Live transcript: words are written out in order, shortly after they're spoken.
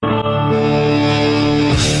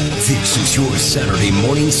This is your Saturday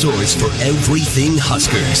morning source for everything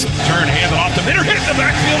Huskers. Turn, hand off the middle, hit the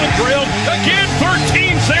backfield and drilled. Again,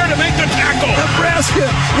 13's there to make the tackle. Nebraska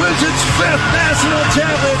wins its 5th national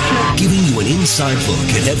championship. Giving you an inside look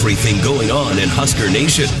at everything going on in Husker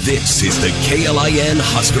Nation. This is the KLIN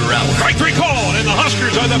Husker Hour. Strike 3 called, and the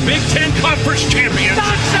Huskers are the Big Ten Conference champions.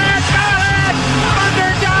 Sunset, got it!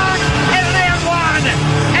 Underdog, and then one!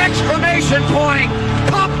 Exclamation point!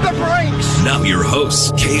 Pump the brakes! Now your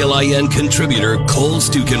hosts, KLIN contributor Cole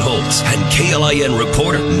Stukenholtz and KLIN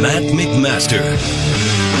reporter Matt McMaster.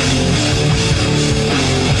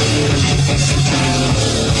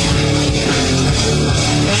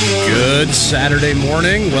 Good Saturday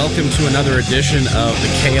morning. Welcome to another edition of the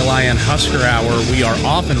KLIN Husker Hour. We are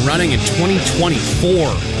off and running in 2024.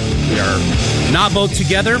 We are not both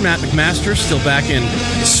together. Matt McMaster still back in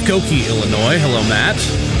Skokie, Illinois. Hello, Matt.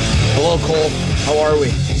 Hello, Cole. How are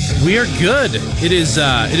we? We are good. It is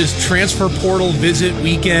transfer portal visit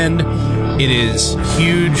weekend. It is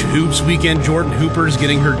huge hoops weekend. Jordan Hooper's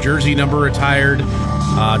getting her jersey number retired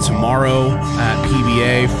tomorrow at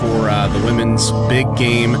PBA for the women's big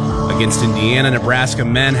game against Indiana. Nebraska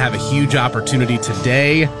men have a huge opportunity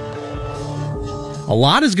today. A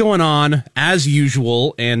lot is going on, as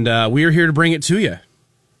usual, and we are here to bring it to you.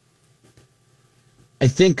 I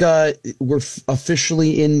think we're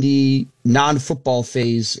officially in the non-football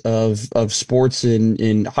phase of sports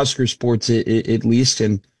in Husker sports at least,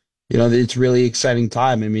 and you know it's a really exciting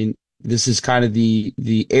time. I mean, this is kind of the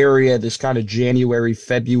area, this kind of January,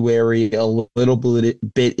 February, a little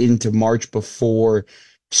bit into March before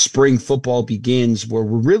spring football begins, where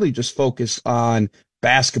we're really just focused on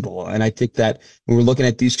basketball. And I think that when we're looking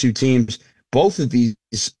at these two teams, both of these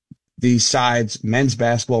sides, men's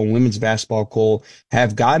basketball and women's basketball, Cole,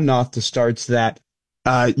 have gotten off to starts that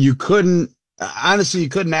you couldn't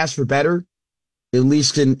ask for better, at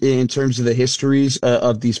least in terms of the histories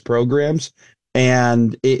of these programs.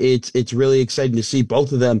 And it's really exciting to see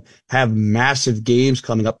both of them have massive games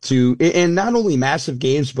coming up too, and not only massive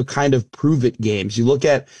games, but kind of prove it games. You look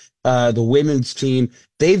at the women's team;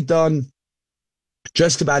 they've done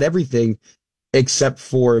just about everything except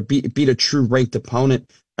for beat a true ranked opponent.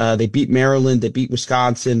 They beat Maryland, they beat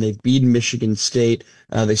Wisconsin, they've beaten Michigan State.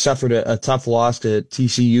 They suffered a tough loss to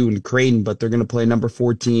TCU and Creighton, but they're going to play number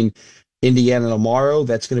 14 Indiana tomorrow.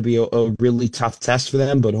 That's going to be a really tough test for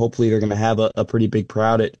them, but hopefully they're going to have a pretty big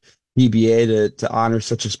crowd at PBA to honor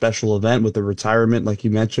such a special event with the retirement, like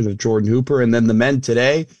you mentioned, of Jordan Hooper. And then the men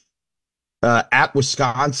today at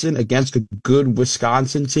Wisconsin against a good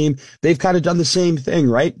Wisconsin team. They've kind of done the same thing,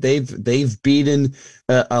 right? They've beaten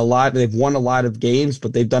a lot. They've won a lot of games,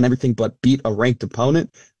 but they've done everything but beat a ranked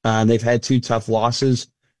opponent. And they've had 2 tough losses.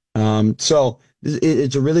 So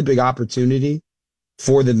it's a really big opportunity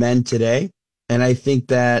for the men today. And I think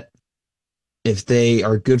that if they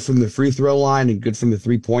are good from the free throw line and good from the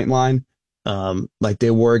 3-point line, like they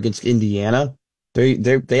were against Indiana, they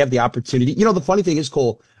have the opportunity. You know, the funny thing is,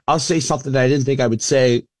 Cole, I'll say something that I didn't think I would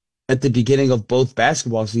say at the beginning of both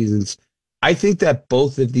basketball seasons. I think that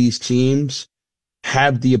both of these teams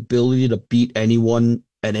have the ability to beat anyone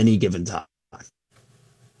at any given time.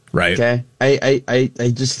 Right. Okay.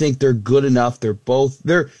 I just think they're good enough. They're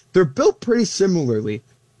built pretty similarly,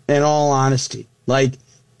 in all honesty. Like,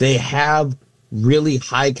 they have really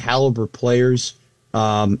high caliber players.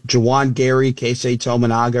 Jawan Gary, Keisei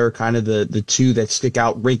Tominaga are kind of the two that stick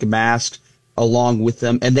out, Rink Mask along with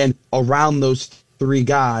them. And then around those 3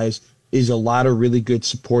 guys is a lot of really good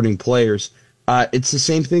supporting players. It's the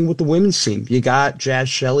same thing with the women's team. You got Jazz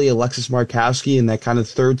Shelley, Alexis Markowski, and that kind of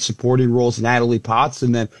third supporting roles, Natalie Potts,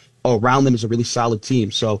 and then around them is a really solid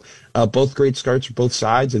team. So both great starts for both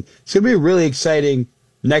sides, and it's going to be a really exciting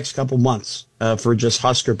next couple months for just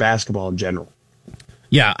Husker basketball in general.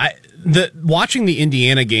 Yeah, watching the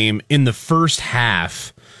Indiana game in the first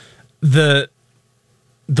half,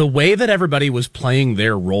 the way that everybody was playing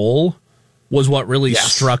their role was what really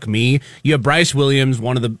struck me. You have Bryce Williams,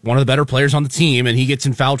 one of the better players on the team, and he gets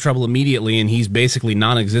in foul trouble immediately, and he's basically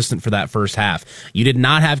non-existent for that first half. You did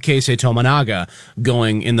not have Keisei Tominaga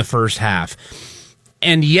going in the first half,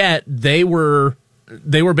 and yet they were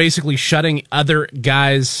basically shutting other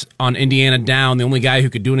guys on Indiana down. The only guy who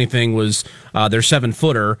could do anything was their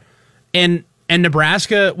 7-footer, and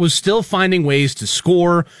Nebraska was still finding ways to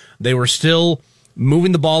score. They were still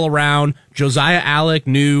moving the ball around. Josiah Alec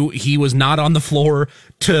knew he was not on the floor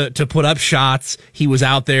to put up shots. He was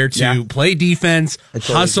out there to play defense,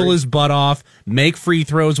 hustle his butt off, make free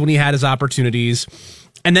throws when he had his opportunities.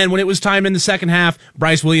 And then when it was time in the second half,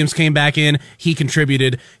 Bryce Williams came back in. He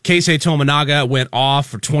contributed. Keisei Tominaga went off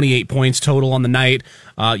for 28 points total on the night.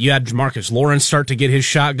 You had Jamarcus Lawrence start to get his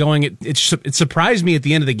shot going. It surprised me at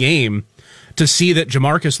the end of the game to see that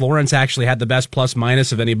Jamarcus Lawrence actually had the best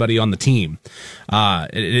plus-minus of anybody on the team.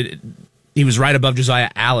 He was right above Josiah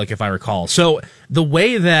Alec, if I recall. So the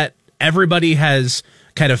way that everybody has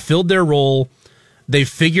kind of filled their role, they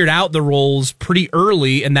figured out the roles pretty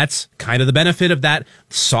early, and that's kind of the benefit of that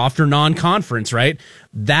softer non-conference, right?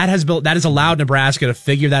 That has allowed Nebraska to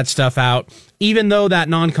figure that stuff out, even though that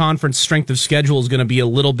non-conference strength of schedule is going to be a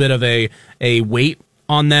little bit of a weight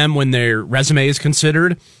on them when their resume is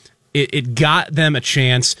considered. It got them a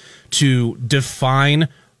chance to define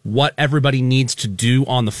what everybody needs to do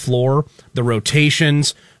on the floor, the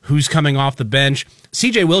rotations, who's coming off the bench.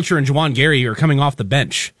 CJ Wilcher and Juwan Gary are coming off the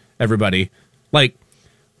bench, everybody. Like,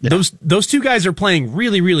 those two guys are playing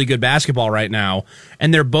really, really good basketball right now,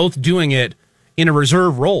 and they're both doing it in a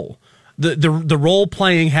reserve role. The role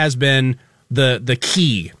playing has been the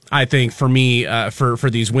key, I think, for me, for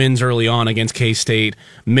these wins early on against K-State,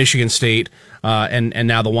 Michigan State, and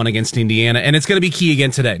now the one against Indiana. And it's going to be key again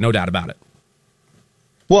today, no doubt about it.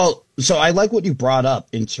 Well, so I like what you brought up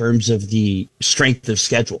in terms of the strength of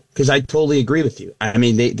schedule, because I totally agree with you. I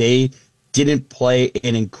mean, they didn't play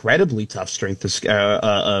an incredibly tough strength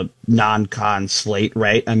of non-con slate,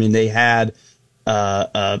 right? I mean, they had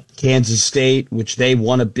Kansas State, which they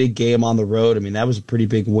won a big game on the road. I mean, that was a pretty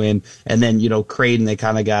big win. And then, Creighton, they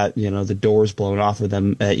kind of got, the doors blown off of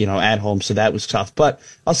them, at home. So that was tough. But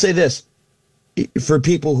I'll say this, for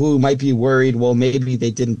people who might be worried, well, maybe they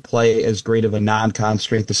didn't play as great of a non-con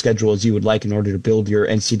strength of schedule as you would like in order to build your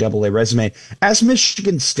NCAA resume. Ask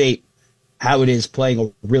Michigan State how it is playing a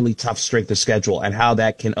really tough strength of schedule and how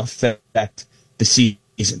that can affect the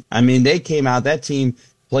season. I mean, they came out, that team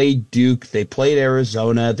played Duke, they played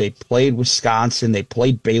Arizona, they played Wisconsin, they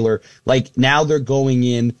played Baylor. Like, now they're going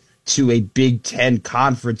in to a Big Ten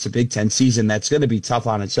conference, a Big Ten season that's going to be tough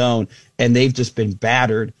on its own, and they've just been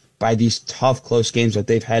battered by these tough, close games that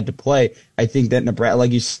they've had to play. I think that Nebraska,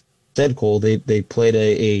 like you said, Cole, they played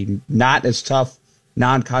a not as tough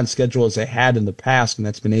non-con schedule as they had in the past, and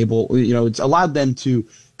that's been able, it's allowed them to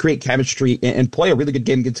create chemistry and play a really good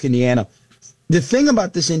game against Indiana. The thing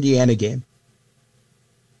about this Indiana game,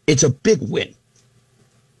 it's a big win.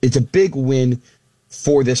 It's a big win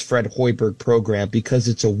for this Fred Hoiberg program because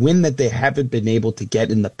it's a win that they haven't been able to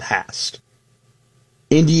get in the past.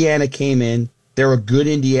 Indiana came in. They're a good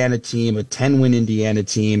Indiana team, a 10-win Indiana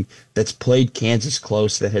team that's played Kansas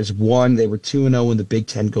close, that has won. They were 2-0 in the Big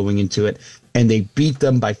Ten going into it, and they beat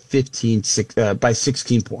them by 16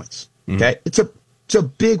 points. Okay, It's a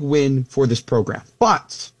big win for this program.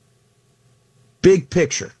 But big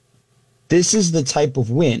picture, this is the type of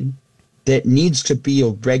win that needs to be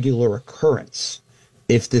a regular occurrence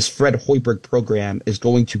if this Fred Hoiberg program is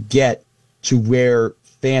going to get to where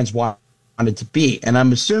fans want it to be. And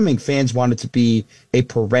I'm assuming fans want it to be a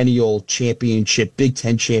perennial championship, Big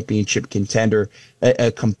Ten championship contender,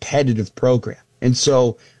 a competitive program. And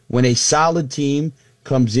so when a solid team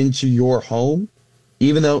comes into your home,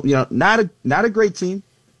 even though, not a great team,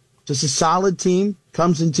 just a solid team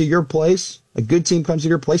comes into your place, a good team comes to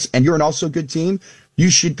your place, and you're an also good team, you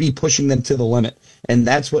should be pushing them to the limit. And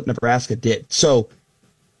that's what Nebraska did. So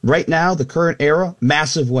right now, the current era,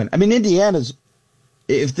 massive win. I mean, Indiana's,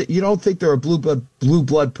 if you don't think they're a blue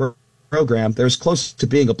blood program, they're as close to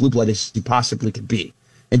being a blue blood as you possibly could be.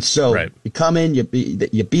 And so You come in, you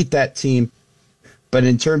beat that team. But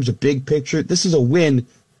in terms of big picture, this is a win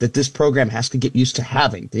that this program has to get used to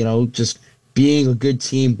having. Just being a good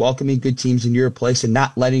team, welcoming good teams in your place, and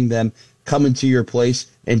not letting them come into your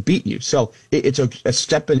place and beat you. So it's a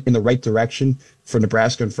step in the right direction for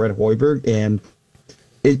Nebraska and Fred Hoiberg, and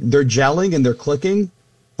they're gelling and they're clicking,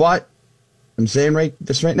 but I'm saying right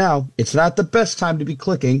now, it's not the best time to be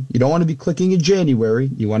clicking. You don't want to be clicking in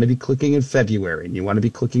January. You want to be clicking in February, and you want to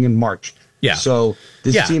be clicking in March. Yeah. So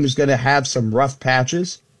this team is going to have some rough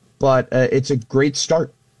patches, but it's a great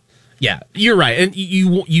start. Yeah, you're right, and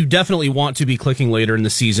you definitely want to be clicking later in the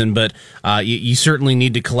season, but you certainly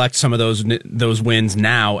need to collect some of those wins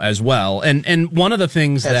now as well. And one of the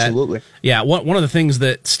things one of the things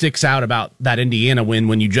that sticks out about that Indiana win,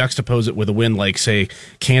 when you juxtapose it with a win like, say,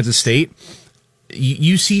 Kansas State,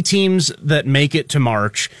 you see teams that make it to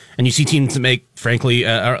March, and you see teams that make, frankly,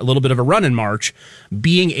 a little bit of a run in March,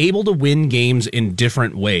 being able to win games in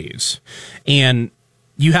different ways. And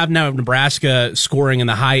you have now Nebraska scoring in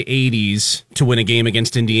the high 80s to win a game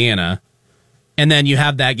against Indiana, and then you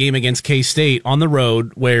have that game against K-State on the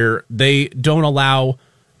road where they don't allow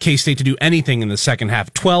K-State to do anything in the second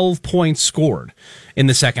half. 12 points scored in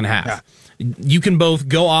the second half. Yeah. You can both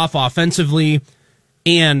go off offensively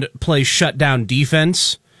and play shutdown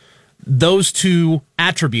defense. Those two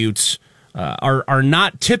attributes are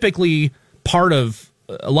not typically part of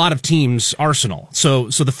a lot of teams' arsenal. So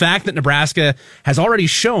the fact that Nebraska has already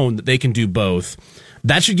shown that they can do both,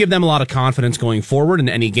 that should give them a lot of confidence going forward in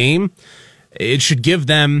any game. It should give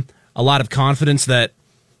them a lot of confidence that,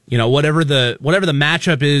 whatever the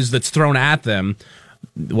matchup is that's thrown at them,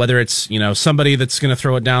 whether it's, somebody that's going to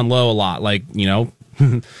throw it down low a lot, like,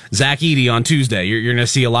 Zach Edey on Tuesday, you're going to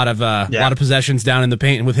see a lot of possessions down in the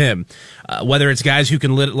paint with him. Whether it's guys who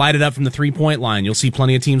can light it up from the 3-point line, you'll see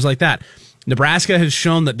plenty of teams like that. Nebraska has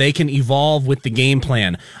shown that they can evolve with the game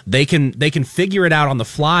plan. They can figure it out on the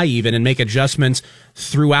fly even and make adjustments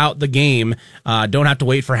throughout the game. Don't have to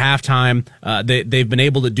wait for halftime. They've been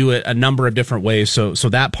able to do it a number of different ways. So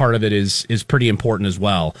that part of it is pretty important as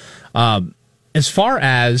well. As far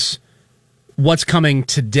as what's coming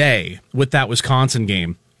today with that Wisconsin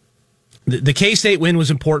game, the K-State win was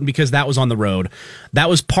important because that was on the road. That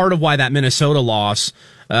was part of why that Minnesota loss,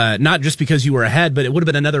 not just because you were ahead, but it would have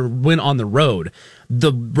been another win on the road.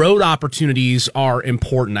 The road opportunities are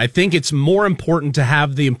important. I think it's more important to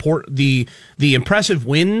have the impressive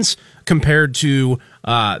wins compared to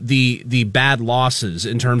the bad losses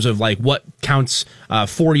in terms of like what counts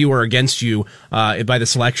for you or against you by the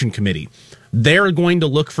selection committee. They're going to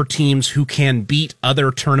look for teams who can beat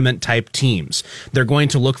other tournament-type teams. They're going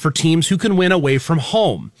to look for teams who can win away from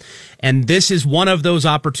home. And this is one of those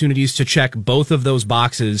opportunities to check both of those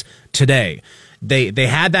boxes today. They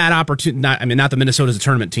had that opportunity, not that Minnesota's a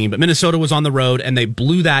tournament team, but Minnesota was on the road, and they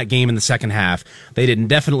blew that game in the second half. They didn't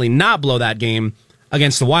definitely not blow that game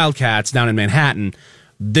against the Wildcats down in Manhattan.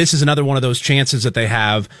 This is another one of those chances that they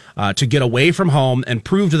have to get away from home and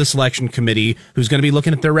prove to the selection committee, who's going to be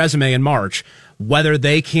looking at their resume in March, whether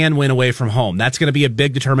they can win away from home. That's going to be a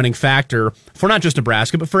big determining factor for not just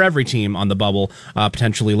Nebraska, but for every team on the bubble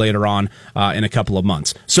potentially later on in a couple of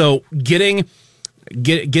months. So getting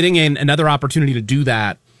another opportunity to do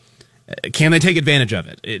that, can they take advantage of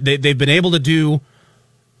it? They've been able to do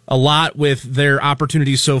a lot with their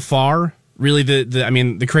opportunities so far. Really,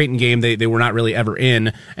 the Creighton game, they were not really ever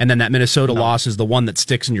in, and then that Minnesota loss is the one that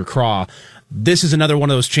sticks in your craw. This is another one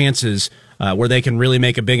of those chances where they can really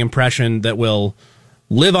make a big impression that will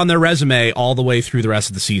live on their resume all the way through the rest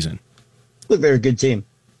of the season. Look, they're a good team.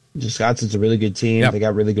 Wisconsin's a really good team. Yep. They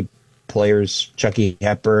got really good players. Chucky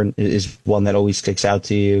Hepburn is one that always sticks out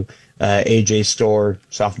to you. AJ Storr,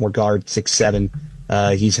 sophomore guard, 6'7".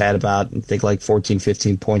 He's had about, I think, like 14,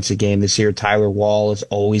 15 points a game this year. Tyler Wall is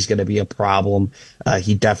always going to be a problem.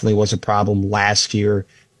 He definitely was a problem last year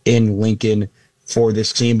in Lincoln for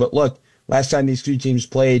this team. But look, last time these two teams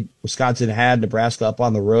played, Wisconsin had Nebraska up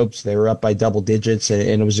on the ropes. They were up by double digits,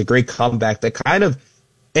 and it was a great comeback that kind of,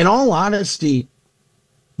 in all honesty,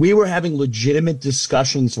 we were having legitimate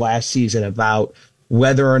discussions last season about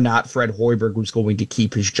whether or not Fred Hoiberg was going to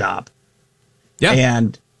keep his job. Yeah.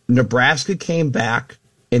 And Nebraska came back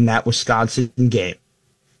in that Wisconsin game,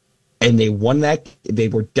 and they won that. They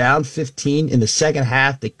were down 15 in the second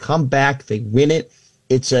half. They come back, they win it.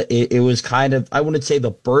 It was kind of, I wouldn't say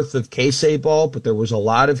the birth of K-State ball, but there was a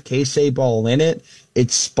lot of K-State ball in it.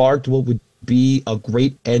 It sparked what would be a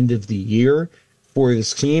great end of the year for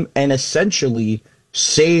this team, and essentially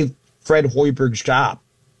saved Fred Hoiberg's job.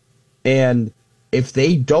 And if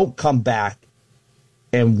they don't come back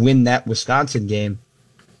and win that Wisconsin game,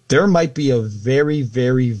 there might be a very,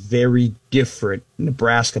 very, very different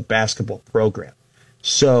Nebraska basketball program.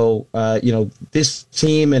 So, this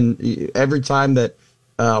team, and every time that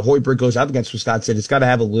Hoiberg goes up against Wisconsin, it's got to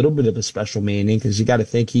have a little bit of a special meaning, because you got to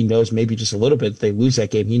think he knows maybe just a little bit if they lose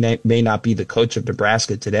that game, he may not be the coach of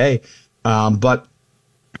Nebraska today. But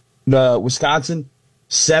Wisconsin,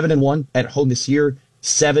 7-1 at home this year.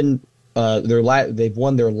 They've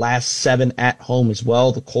won their last 7 at home as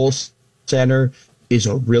well. The Kohl Center is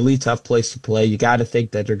a really tough place to play. You got to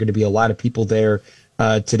think that there are going to be a lot of people there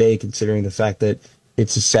today, considering the fact that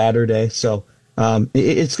it's a Saturday. So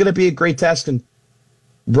it's going to be a great test. And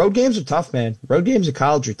road games are tough, man. Road games at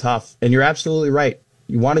college are tough. And you're absolutely right.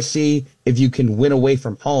 You want to see if you can win away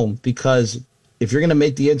from home, because if you're going to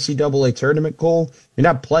make the NCAA tournament, Cole, you're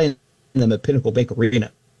not playing them at Pinnacle Bank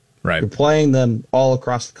Arena. Right. You're playing them all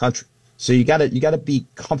across the country. So you got to be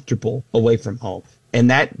comfortable away from home. And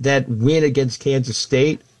that win against Kansas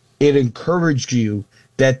State, it encouraged you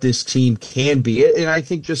that this team can be. And I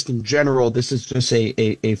think just in general, this is just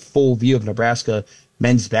a full view of Nebraska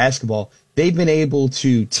men's basketball. They've been able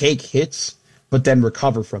to take hits, but then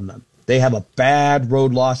recover from them. They have a bad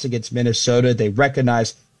road loss against Minnesota. They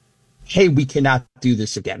recognize hey, we cannot do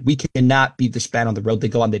this again. We cannot beat this bad on the road. They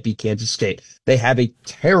go on, they beat Kansas State. They have a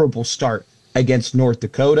terrible start against North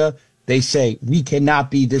Dakota. They say, we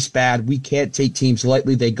cannot be this bad. We can't take teams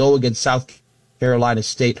lightly. They go against South Carolina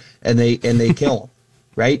State and they kill them,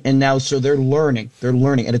 right? And now, so they're learning.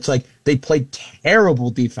 And it's like they played terrible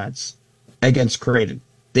defense against Creighton.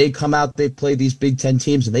 They come out, they play these Big Ten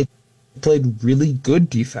teams, and they played really good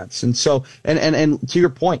defense. And so, and to your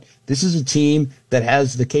point, this is a team that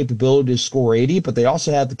has the capability to score 80, but they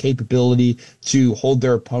also have the capability to hold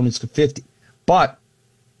their opponents to 50. But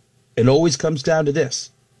it always comes down to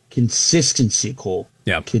this. Consistency, Cole.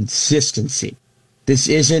 Yeah. Consistency.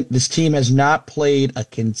 This team has not played a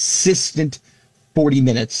consistent 40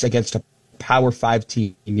 minutes against a Power 5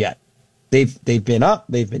 team yet. They've been up,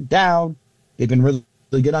 they've been down, they've been really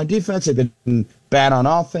good on defense, they've been bad on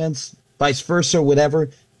offense, vice versa, whatever.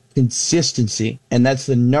 Consistency. And that's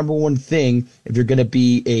the number one thing if you're going to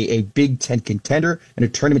be a Big Ten contender and a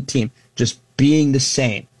tournament team. Just being the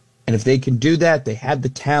same. And if they can do that, they have the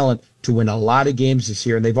talent to win a lot of games this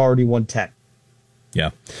year, and they've already won 10.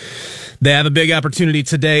 Yeah. They have a big opportunity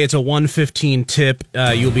today. It's a 1:15 tip.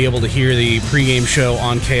 You'll be able to hear the pregame show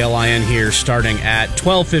on KLIN here starting at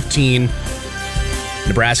 12:15.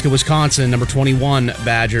 Nebraska-Wisconsin, number 21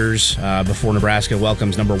 Badgers, before Nebraska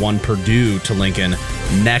welcomes number 1 Purdue to Lincoln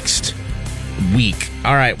next week.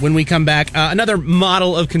 All right, when we come back, another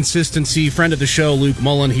model of consistency, friend of the show, Luke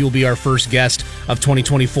Mullin. He will be our first guest of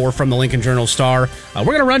 2024 from the Lincoln Journal-Star. We're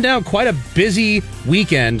going to run down quite a busy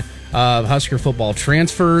weekend of Husker football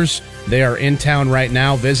transfers. They are in town right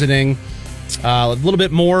now visiting. A little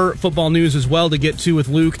bit more football news as well to get to with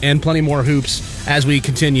Luke, and plenty more hoops as we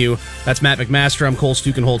continue. That's Matt McMaster. I'm Cole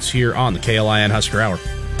Stukenholtz here on the KLIN Husker Hour.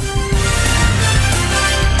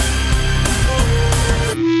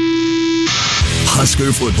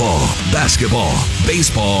 Husker football, basketball,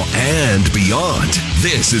 baseball, and beyond.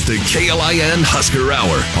 This is the KLIN Husker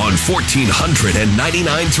Hour on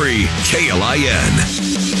 1499.3 KLIN.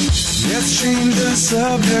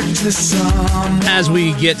 As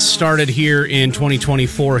we get started here in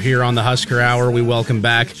 2024 here on the Husker Hour, we welcome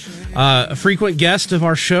back a frequent guest of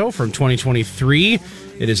our show from 2023.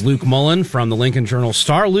 It is Luke Mullin from the Lincoln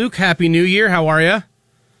Journal-Star. Luke, Happy New Year. How are you?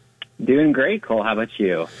 Doing great, Cole. How about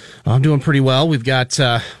you? I'm doing pretty well. We've got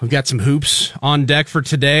some hoops on deck for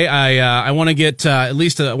today. I want to get at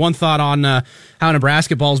least one thought on how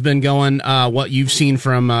Nebraska ball's been going, what you've seen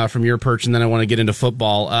from your perch, and then I want to get into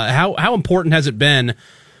football. How important has it been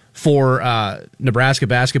for Nebraska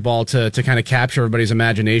basketball to kind of capture everybody's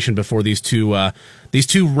imagination before these two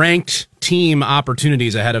ranked team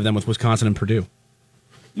opportunities ahead of them with Wisconsin and Purdue?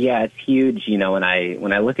 Yeah, it's huge. You know, when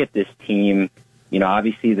I look at this team, you know,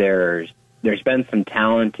 obviously there's been some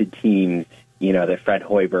talented teams, you know, that Fred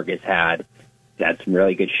Hoiberg has had. He's had some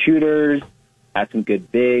really good shooters, had some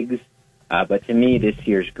good bigs, but to me, this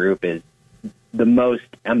year's group is the most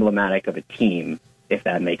emblematic of a team, if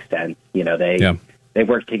that makes sense. You know, they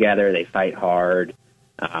work together, they fight hard,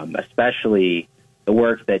 especially the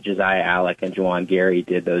work that Josiah Alec and Juwan Gary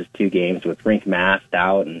did those 2 games with Rink Mast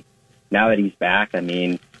out, and now that he's back, I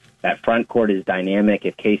mean, that front court is dynamic.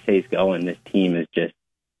 If Casey's going, this team is just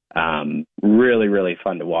really, really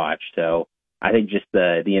fun to watch. So I think just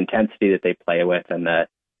the intensity that they play with and the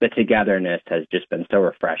togetherness has just been so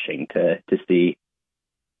refreshing to see.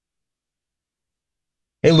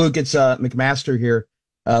 Hey, Luke, it's McMaster here.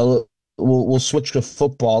 We'll switch to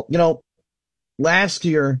football. You know, last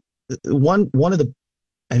year, one of the,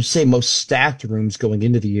 I'd say, most stacked rooms going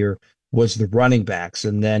into the year was the running backs,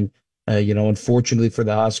 and then you know, unfortunately for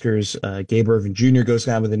the Huskers, Gabe Irvin Jr. goes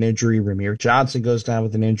down with an injury. Ramir Johnson goes down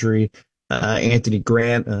with an injury. Anthony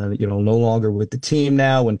Grant, you know, no longer with the team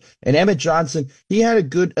now. And Emmett Johnson, he had a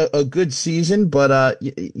good season, but,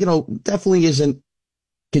 you know, definitely isn't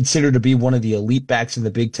considered to be one of the elite backs in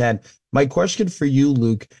the Big Ten. My question for you,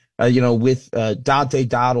 Luke, you know, with Dante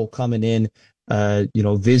Dottle coming in, you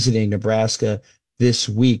know, visiting Nebraska this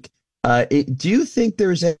week, do you think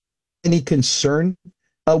there's any concern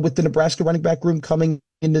with the Nebraska running back room coming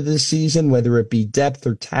into this season, whether it be depth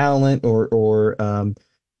or talent or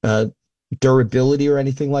durability or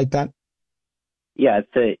anything like that? Yeah,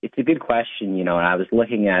 it's a good question. You know, and I was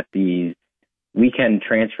looking at these weekend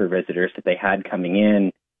transfer visitors that they had coming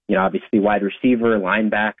in. You know, obviously wide receiver,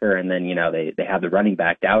 linebacker, and then, you know, they have the running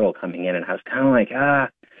back Dowdle coming in, and I was kind of like,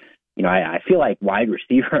 you know, I feel like wide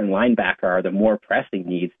receiver and linebacker are the more pressing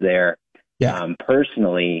needs there. Yeah.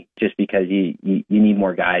 Personally, just because you need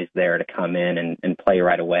more guys there to come in and play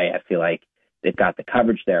right away. I feel like they've got the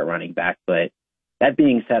coverage there at running back. But that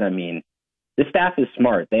being said, I mean, the staff is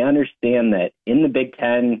smart. They understand that in the Big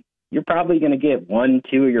Ten, you're probably going to get 1,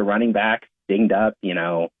 2 of your running backs dinged up,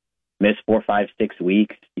 miss 4, 5, 6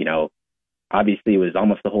 weeks. Obviously it was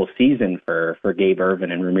almost the whole season for Gabe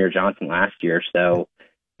Ervin and Ramir Johnson last year. So,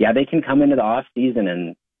 yeah, they can come into the off season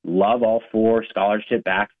and love all 4 scholarship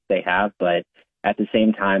backs they have. But at the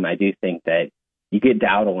same time, I do think that you get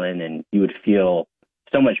Dowdle in and you would feel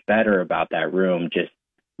so much better about that room just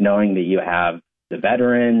knowing that you have the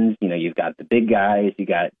veterans, you've got the big guys, you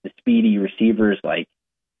got the speedy receivers. Like,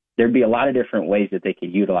 there'd be a lot of different ways that they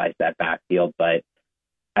could utilize that backfield. But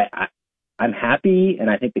I'm happy, and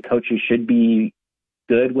I think the coaches should be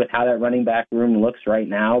good with how that running back room looks right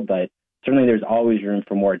now, but certainly there's always room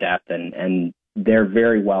for more depth, and they're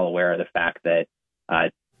very well aware of the fact that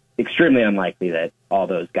extremely unlikely that all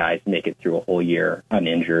those guys make it through a whole year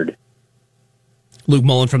uninjured. Luke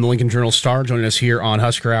Mullin from the Lincoln Journal-Star joining us here on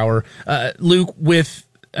Husker Hour. Luke,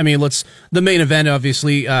 the main event,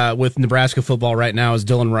 obviously, with Nebraska football right now is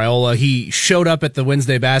Dylan Raiola. He showed up at the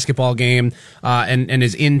Wednesday basketball game and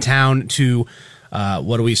is in town to,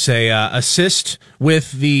 assist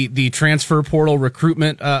with the transfer portal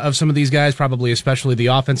recruitment of some of these guys, probably especially the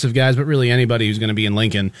offensive guys, but really anybody who's going to be in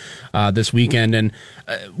Lincoln this weekend. And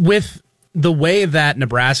with the way that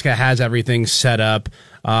Nebraska has everything set up,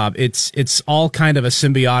 it's all kind of a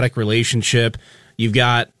symbiotic relationship. You've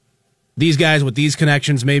got these guys with these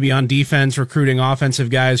connections, maybe on defense, recruiting offensive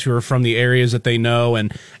guys who are from the areas that they know,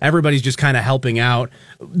 and everybody's just kind of helping out.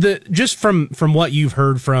 Just from what you've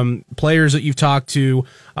heard from players that you've talked to,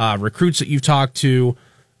 recruits that you've talked to,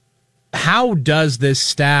 how does this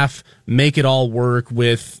staff make it all work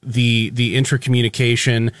with the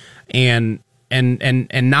intercommunication and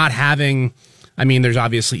not having? I mean, there's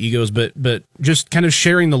obviously egos, but just kind of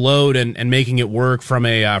sharing the load and making it work from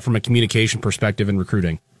a communication perspective in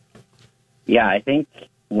recruiting. Yeah, I think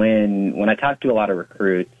when I talk to a lot of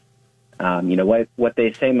recruits, what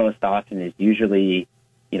they say most often is usually,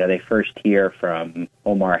 they first hear from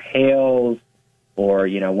Omar Hales or,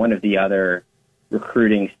 one of the other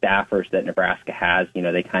recruiting staffers that Nebraska has.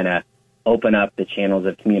 They kind of open up the channels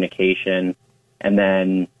of communication, and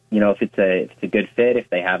then, if it's a good fit, if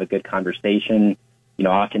they have a good conversation,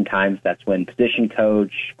 oftentimes that's when position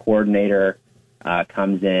coach, coordinator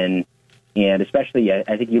comes in. And especially,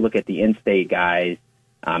 I think you look at the in-state guys,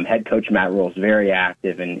 head coach Matt Rule's very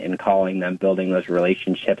active in calling them, building those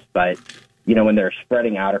relationships. But, when they're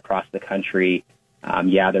spreading out across the country,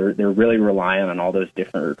 they're really relying on all those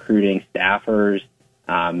different recruiting staffers.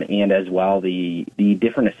 And as well, the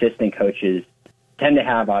different assistant coaches tend to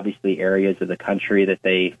have, obviously, areas of the country that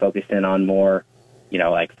they focus in on more.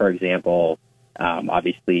 Like, for example,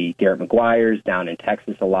 obviously, Garrett McGuire's down in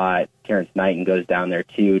Texas a lot. Terrence Knighton goes down there,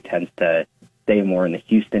 too, tends to stay more in the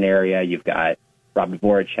Houston area. You've got Robbie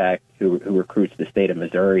Voracek, who recruits the state of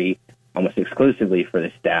Missouri almost exclusively for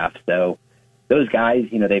the staff. So those guys,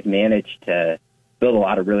 they've managed to build a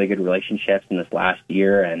lot of really good relationships in this last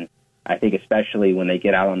year. And I think especially when they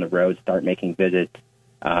get out on the road, start making visits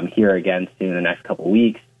here again soon in the next couple of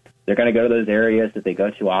weeks, they're going to go to those areas that they go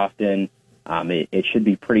to often. It should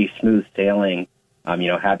be pretty smooth sailing,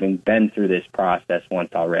 having been through this process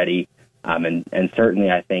once already. And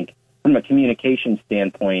certainly I think from a communication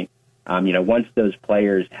standpoint, once those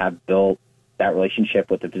players have built that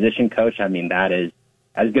relationship with the position coach, that is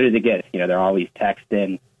as good as it gets. They're always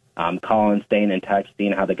texting, calling, staying in touch,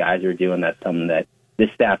 seeing how the guys are doing. That's something that this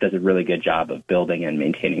staff does a really good job of building and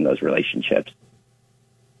maintaining those relationships.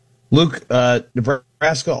 Luke,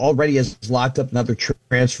 Nebraska already has locked up another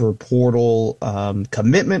transfer portal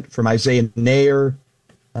commitment from Isaiah Nair,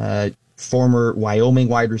 former Wyoming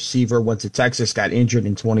wide receiver, went to Texas, got injured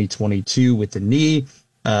in 2022 with the knee,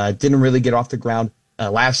 didn't really get off the ground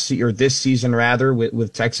this season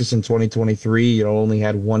with Texas in 2023. Only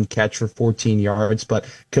had one catch for 14 yards, but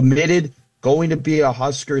committed, going to be a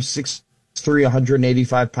Husker, 6'3",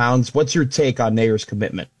 185 pounds. What's your take on Nair's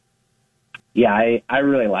commitment? Yeah, I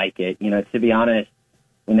really like it. To be honest,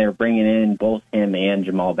 when they were bringing in both him and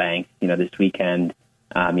Jamal Banks, this weekend,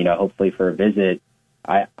 hopefully for a visit,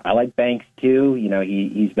 I like Banks too.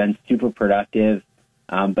 He's been super productive.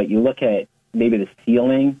 But you look at maybe the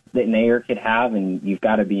ceiling that Nair could have, and you've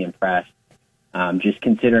got to be impressed. Just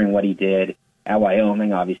considering what he did at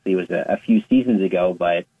Wyoming, obviously it was a few seasons ago.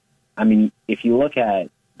 But, if you look at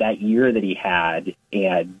that year that he had,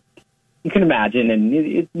 and you can imagine,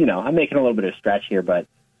 and I'm making a little bit of a stretch here, but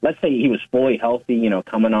let's say he was fully healthy,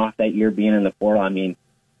 coming off that year being in the portal. He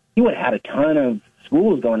would have had a ton of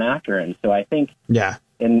schools going after him. So I think,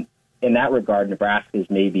 in that regard, Nebraska's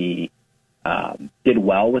maybe did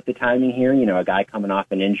well with the timing here. A guy coming off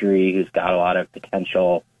an injury who's got a lot of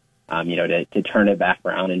potential, to turn it back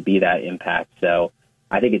around and be that impact. So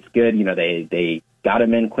I think it's good. They got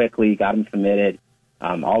him in quickly, got him committed.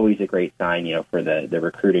 Always a great sign, for the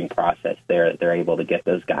recruiting process there, that they're able to get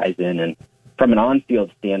those guys in. And from an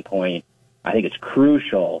on-field standpoint, I think it's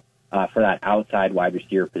crucial for that outside wide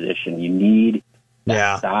receiver position. You need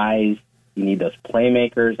that size. You need those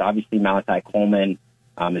playmakers. Obviously, Malachi Coleman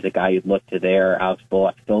is a guy you'd look to there. Alex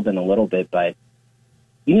Bullock filled in a little bit, but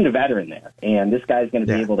you need a veteran there. And this guy's going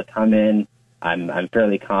to be able to come in. I'm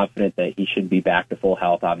fairly confident that he should be back to full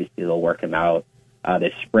health. Obviously, they'll work him out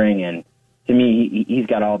this spring. And to me, he's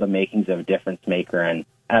got all the makings of a difference maker and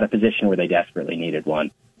at a position where they desperately needed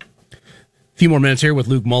one. Few more minutes here with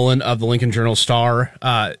Luke Mullin of the Lincoln Journal-Star.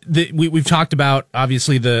 We've talked about,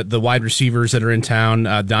 obviously, the wide receivers that are in town,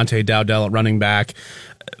 Dante Dowdell at running back.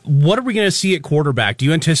 What are we going to see at quarterback? Do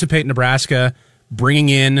you anticipate Nebraska bringing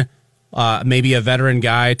in maybe a veteran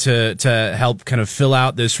guy to help kind of fill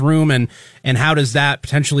out this room? And how does that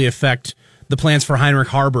potentially affect the plans for Heinrich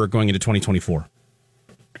Haarberg going into 2024?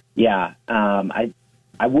 Yeah,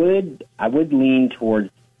 I would lean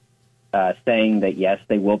towards saying that, yes,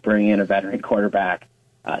 they will bring in a veteran quarterback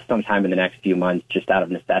sometime in the next few months, just out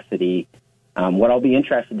of necessity. What I'll be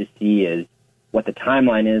interested to see is what the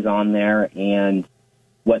timeline is on there and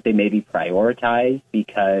what they maybe prioritize,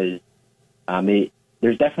 because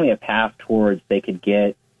there's definitely a path towards they could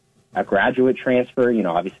get a graduate transfer.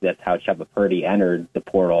 Obviously that's how Chubba Purdy entered the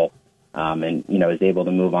portal and is able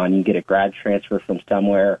to move on. You get a grad transfer from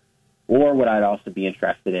somewhere. Or what I'd also be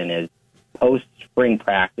interested in is post-spring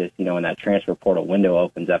practice, when that transfer portal window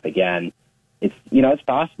opens up again, it's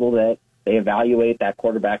possible that they evaluate that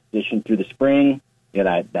quarterback position through the spring.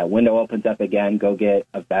 That window opens up again, go get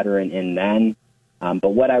a veteran in then. But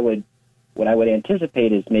what I would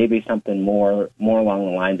anticipate is maybe something more along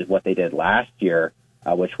the lines of what they did last year,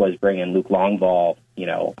 which was bring in Luke Longball,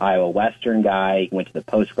 Iowa Western guy, went to the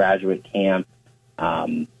postgraduate camp,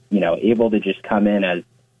 able to just come in as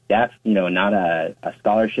depth, not a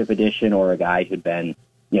scholarship addition or a guy who'd been,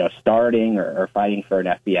 starting or fighting for an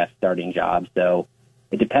FBS starting job. So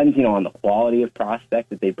it depends, on the quality of prospect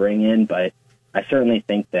that they bring in. But I certainly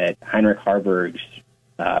think that Heinrich Haarberg's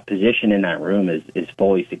position in that room is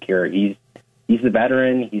fully secure. He's the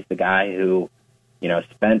veteran. He's the guy who,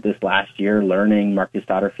 spent this last year learning Marcus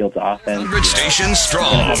Satterfield's offense. Station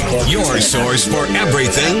Strong, your source for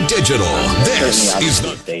everything digital. This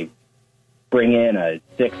is they bring in a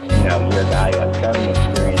 6-year guy who has starting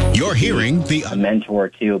experience. You're hearing a mentor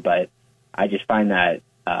too, but I just find that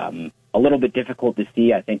a little bit difficult to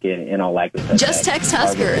see. I think in all likelihood. Just text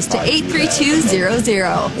Huskers to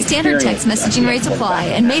 83200. Standard text messaging rates apply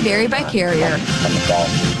and may vary by carrier.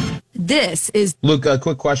 This is Luke. A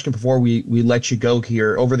quick question before we let you go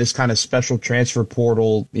here. Over this kind of special transfer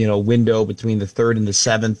portal, window between the 3rd and the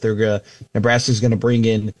 7th, Nebraska's going to bring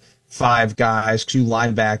in 5 guys, 2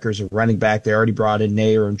 linebackers, a running back. They already brought in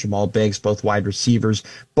Nair and Jamal Banks, both wide receivers.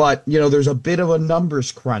 But, there's a bit of a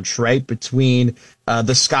numbers crunch, right, between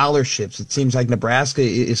the scholarships. It seems like Nebraska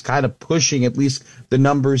is kind of pushing, at least the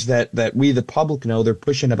numbers that we, the public, know. They're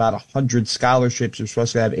pushing about 100 scholarships. They're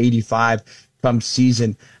supposed to have 85 come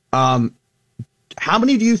season. How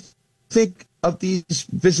many do you think of these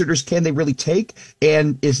visitors can they really take?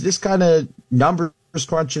 And is this kind of numbers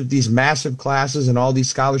crunch of these massive classes and all these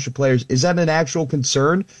scholarship players, is that an actual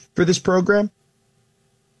concern for this program?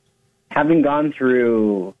 Having gone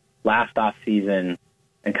through last off season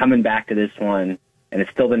and coming back to this one, and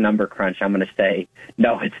it's still the number crunch, I'm going to say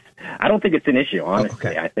no. I don't think it's an issue, honestly.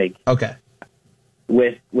 Okay. I think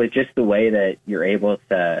with just the way that you're able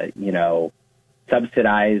to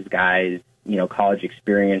subsidize guys college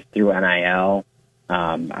experience through NIL.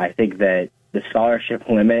 I think that the scholarship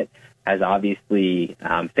limit has obviously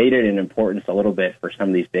faded in importance a little bit for some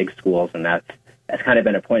of these big schools, and that's kind of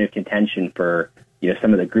been a point of contention for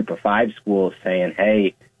some of the Group of 5 schools saying,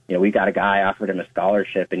 hey, we got a guy, offered him a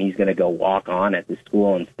scholarship, and he's going to go walk on at the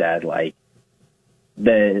school instead. Like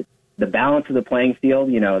the balance of the playing field,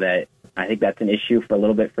 that I think that's an issue for a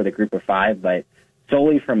little bit for the Group of 5, but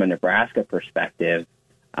solely from a Nebraska perspective,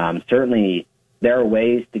 certainly there are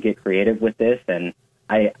ways to get creative with this, and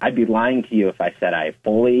I'd be lying to you if I said I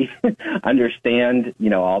fully understand,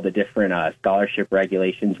 all the different scholarship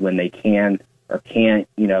regulations when they can or can't,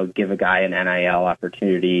 give a guy an NIL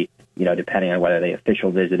opportunity, depending on whether they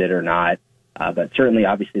official visit it or not. But certainly,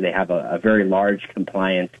 obviously, they have a very large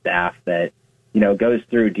compliance staff that, goes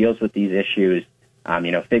through, deals with these issues,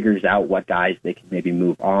 figures out what guys they can maybe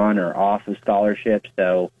move on or off of scholarships.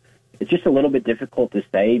 So it's just a little bit difficult to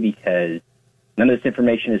say because none of this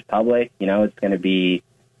information is public. It's going to be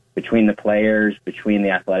between the players, between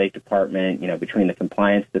the athletic department, between the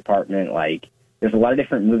compliance department. Like, there's a lot of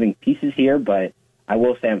different moving pieces here, but I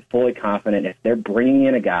will say I'm fully confident if they're bringing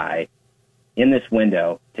in a guy in this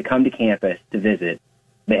window to come to campus to visit,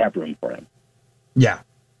 they have room for him. Yeah.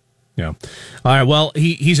 Yeah. All right. Well,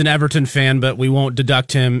 he's an Everton fan, but we won't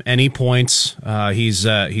deduct him any points. He's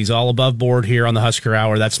all above board here on the Husker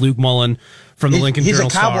Hour. That's Luke Mullin from the Lincoln Journal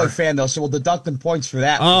Star. He's a Cowboy fan, though, so we'll deduct him points for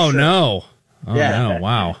that. Oh, for sure. no. Oh, yeah. No.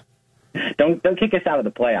 Wow. Don't kick us out of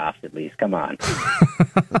the playoffs, at least. Come on.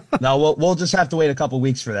 No, we'll just have to wait a couple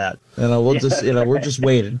weeks for that. We're just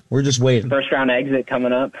waiting. We're just waiting. First round exit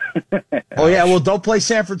coming up. Oh yeah, well, don't play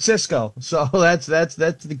San Francisco. So that's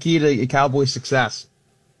the key to Cowboy success.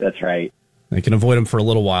 That's right. They can avoid him for a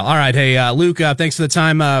little while. All right, hey Luke, thanks for the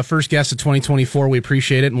time. First guest of 2024, we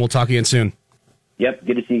appreciate it, and we'll talk again soon. Yep,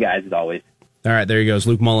 good to see you guys as always. All right, there he goes,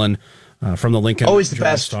 Luke Mullin from the Lincoln always the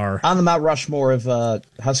Journal best Star. On the Mount Rushmore of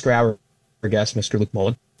Husker Hour guest, Mr. Luke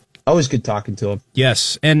Mullin. Always good talking to him.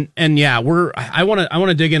 Yes, and yeah, I want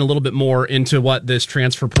to dig in a little bit more into what this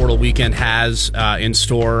transfer portal weekend has in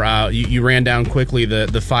store. You ran down quickly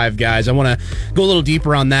the 5 guys. I want to go a little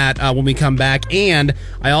deeper on that when we come back, and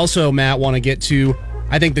I also, Matt, want to get to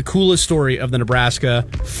I think the coolest story of the Nebraska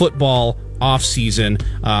football offseason.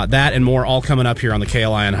 That and more all coming up here on the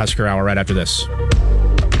KLIN Husker Hour right after this.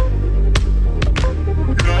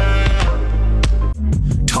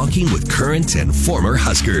 Talking with current and former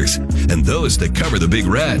Huskers and those that cover the Big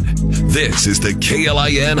Red. This is the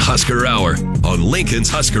KLIN Husker Hour on Lincoln's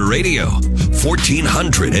Husker Radio,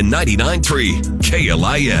 1499.3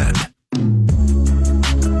 KLIN.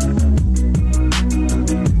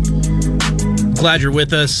 Glad you're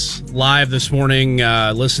with us live this morning,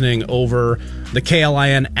 listening over the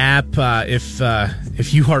KLIN app.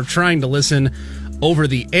 If you are trying to listen over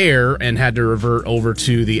the air and had to revert over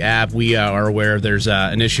to the app, we are aware there's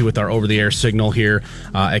an issue with our over-the-air signal here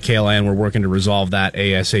at KLIN. We're working to resolve that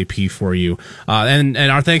ASAP for you. And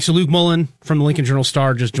our thanks to Luke Mullin from the Lincoln Journal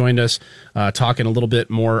Star just joined us, talking a little bit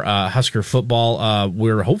more Husker football.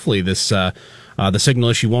 We're hopefully the signal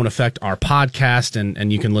issue won't affect our podcast,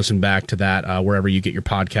 and you can listen back to that wherever you get your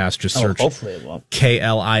podcast. Just search hopefully it won't.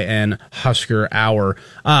 KLIN Husker Hour.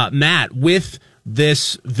 Matt, with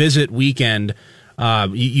this visit weekend,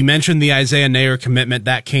 you mentioned the Isaiah Nair commitment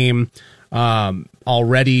that came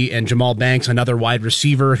already, and Jamal Banks, another wide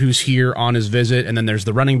receiver who's here on his visit, and then there's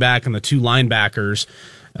the running back and the 2 linebackers.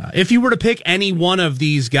 If you were to pick any one of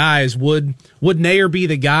these guys, would Nair be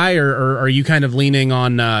the guy, or are you kind of leaning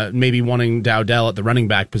on maybe wanting Dowdell at the running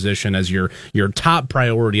back position as your top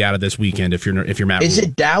priority out of this weekend? If you're Matt, is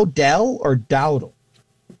it Dowdell or Dowdle?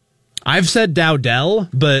 I've said Dowdell,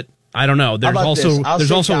 but I don't know. There's also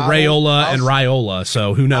Dowdle, Raiola and Raiola,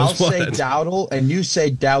 so who knows what? I'll say Dowdle, and you say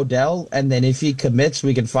Dowdell, and then if he commits,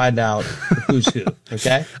 we can find out who's who.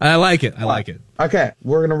 Okay? I like it. I like it. Okay,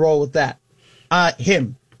 we're going to roll with that.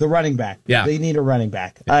 Him, the running back. Yeah. They need a running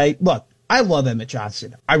back. I love Emmett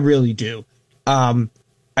Johnson. I really do. I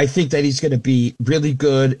think that he's going to be really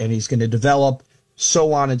good, and he's going to develop,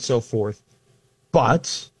 so on and so forth.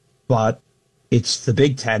 But it's the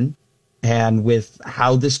Big Ten. And with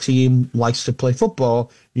how this team likes to play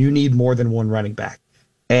football, you need more than one running back.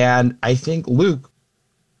 And I think Luke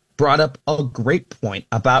brought up a great point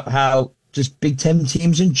about how just Big Ten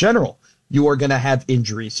teams in general, you are going to have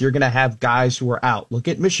injuries. You're going to have guys who are out. Look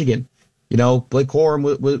at Michigan. You know, Blake Corum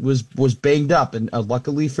was banged up, and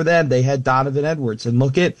luckily for them, they had Donovan Edwards. And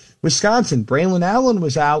look at Wisconsin. Braylon Allen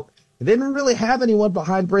was out. They didn't really have anyone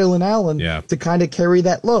behind Braylon Allen to kind of carry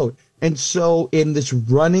that load. And so in this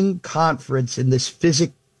running conference, in this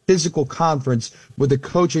physical conference with a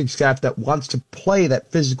coaching staff that wants to play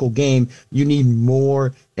that physical game, you need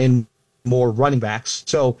more and more running backs.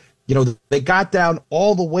 So, you know, they got down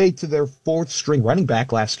all the way to their 4th string running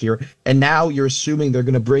back last year, and now you're assuming they're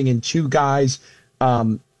going to bring in 2 guys,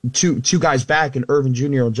 two guys back in Irvin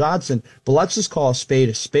Jr. and Johnson. But let's just call a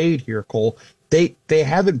spade here, Cole. They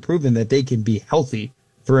haven't proven that they can be healthy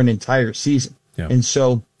for an entire season. Yeah. And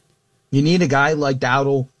so you need a guy like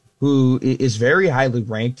Dowdle, who is very highly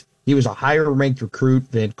ranked. He was a higher ranked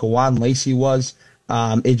recruit than Kawan Lacey was.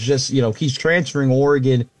 It's just, you know, he's transferring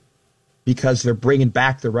Oregon because they're bringing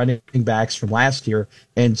back the running backs from last year.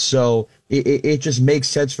 And so it just makes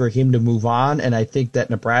sense for him to move on. And I think that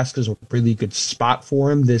Nebraska's a really good spot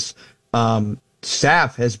for him. This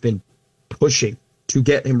staff has been pushing to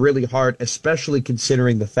get him really hard, especially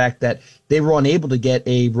considering the fact that they were unable to get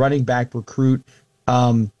a running back recruit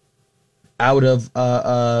out of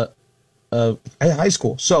high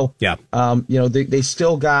school. So, you know, they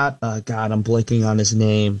still got, God, I'm blanking on his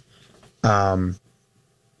name.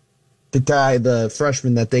 The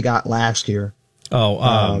freshman that they got last year.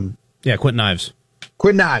 Quentin Ives.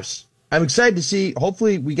 Quentin Ives. I'm excited to see.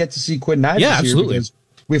 Hopefully, we get to see Quinn Ives Yeah, here absolutely. because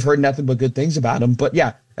we've heard nothing but good things about him. But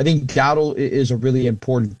yeah, I think Dowdle is a really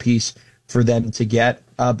important piece for them to get.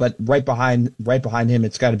 But right behind him,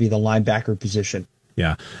 it's got to be the linebacker position.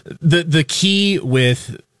 Yeah, the key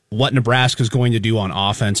with what Nebraska is going to do on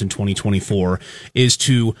offense in 2024 is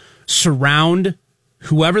to surround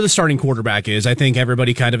whoever the starting quarterback is. I think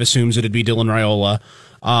everybody kind of assumes it'd be Dylan Raiola.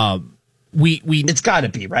 It's got to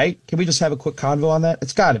be, right? Can we just have a quick convo on that?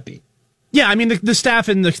 It's got to be. Yeah, I mean, the staff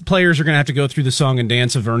and the players are going to have to go through the song and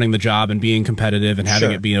dance of earning the job and being competitive and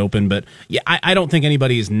having it be open. But yeah, I don't think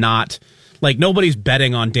anybody is not, like, nobody's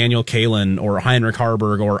betting on Daniel Kalen or Heinrich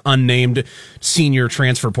Harburg or unnamed senior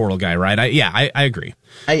transfer portal guy, right? I agree.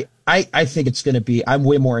 I think it's going to be, I'm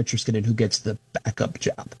way more interested in who gets the backup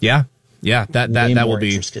job. Yeah, that will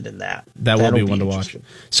be interested in that. Will be one to watch.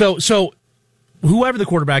 So whoever the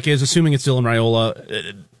quarterback is, assuming it's Dylan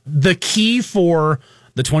Raiola, the key for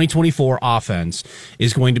the 2024 offense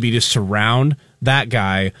is going to be to surround that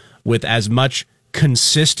guy with as much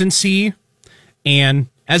consistency and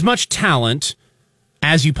as much talent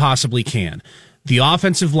as you possibly can. The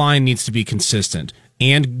offensive line needs to be consistent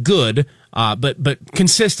and good, but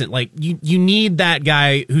consistent. Like you need that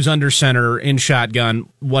guy who's under center, in shotgun,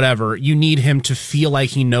 whatever. You need him to feel like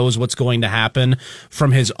he knows what's going to happen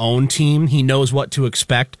from his own team. He knows what to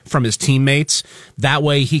expect from his teammates. That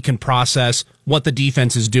way he can process what the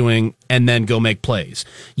defense is doing and then go make plays.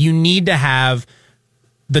 You need to have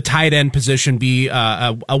the tight end position be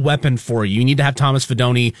a weapon for you. You need to have Thomas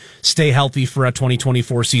Fidone stay healthy for a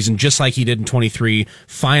 2024 season, just like he did in 23,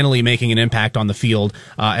 finally making an impact on the field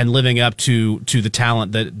and living up to the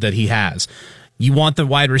talent that he has. You want the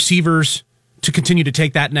wide receivers to continue to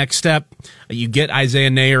take that next step. You get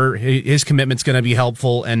Isaiah Nayer, his commitment's going to be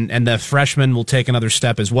helpful, and the freshman will take another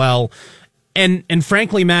step as well. And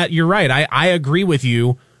frankly, Matt, you're right. I agree with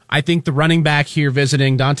you. I think the running back here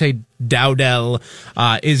visiting, Dante Dowdell,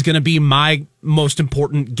 is going to be my most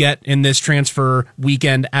important get in this transfer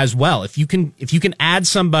weekend as well. If you can add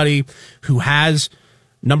somebody who has,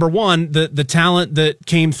 number one, the talent that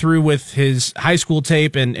came through with his high school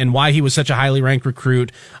tape and why he was such a highly ranked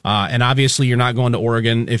recruit, and obviously you're not going to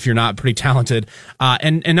Oregon if you're not pretty talented,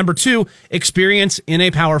 and number two, experience in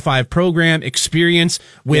a Power 5 program, experience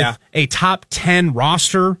with a top 10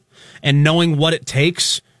 roster, and knowing what it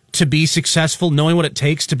takes to be successful, knowing what it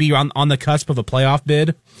takes to be on the cusp of a playoff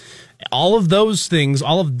bid. All of those things,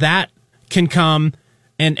 all of that can come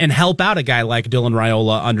and help out a guy like Dylan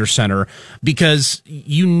Raiola under center, because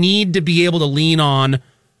you need to be able to lean on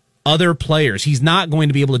other players. He's not going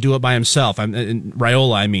to be able to do it by himself.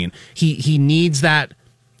 Raiola, I mean. He needs that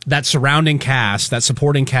surrounding cast, that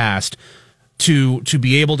supporting cast to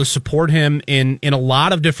be able to support him in a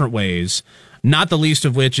lot of different ways, not the least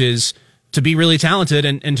of which is to be really talented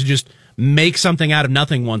and to just make something out of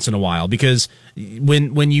nothing once in a while. Because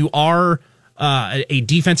when you are a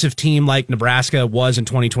defensive team like Nebraska was in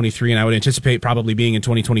 2023, and I would anticipate probably being in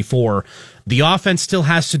 2024, the offense still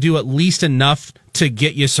has to do at least enough to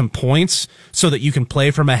get you some points so that you can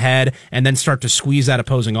play from ahead and then start to squeeze that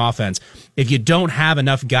opposing offense. If you don't have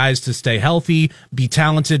enough guys to stay healthy, be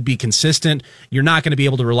talented, be consistent, you're not going to be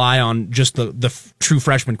able to rely on just the true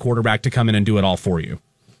freshman quarterback to come in and do it all for you.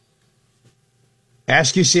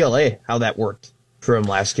 Ask UCLA how that worked for him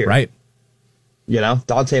last year. Right. You know,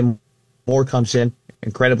 Dante Moore comes in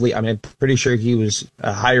incredibly. I mean, I'm pretty sure he was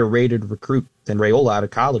a higher rated recruit than Raiola out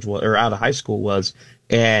of college or out of high school was.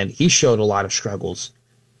 And he showed a lot of struggles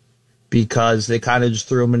because they kind of just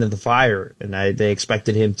threw him into the fire, and they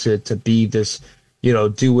expected him to be this,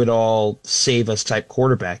 do it all, save us type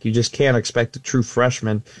quarterback. You just can't expect a true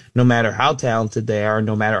freshman, no matter how talented they are,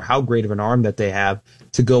 no matter how great of an arm that they have,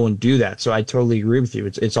 to go and do that. So I totally agree with you.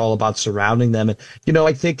 It's all about surrounding them. And,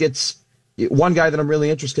 I think it's one guy that I'm really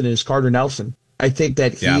interested in is Carter Nelson. I think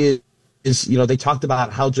that he is, they talked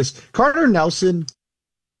about how just Carter Nelson,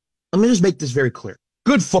 let me just make this very clear.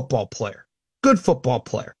 Good football player.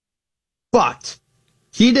 But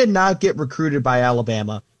he did not get recruited by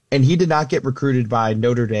Alabama, and he did not get recruited by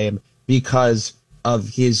Notre Dame because of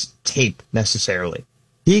his tape necessarily.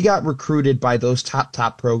 He got recruited by those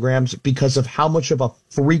top programs because of how much of a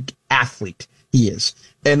freak athlete he is.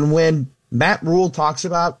 And when Matt Rule talks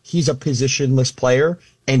about he's a positionless player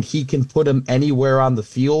and he can put him anywhere on the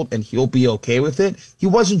field and he'll be okay with it, he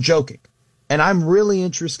wasn't joking. And I'm really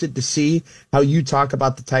interested to see how you talk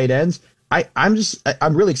about the tight ends. I'm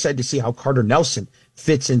really excited to see how Carter Nelson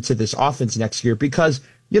fits into this offense next year because,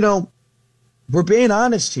 we're being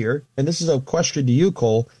honest here, and this is a question to you,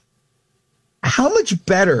 Cole. How much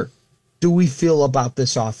better do we feel about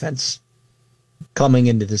this offense coming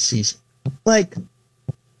into the season? Like,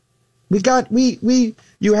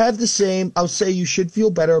 You have the same. I'll say you should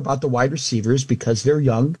feel better about the wide receivers because they're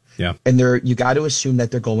young. Yeah. And you got to assume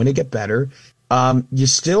that they're going to get better. You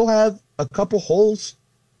still have a couple holes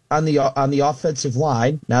on the offensive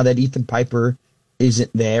line now that Ethan Piper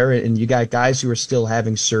isn't there, and you got guys who are still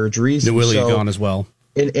having surgeries. Newell's gone as well.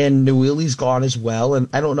 And Newell's gone as well. And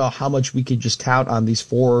I don't know how much we can just count on these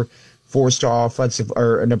four-star offensive,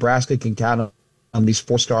 or Nebraska can count on these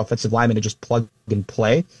four-star offensive linemen to just plug and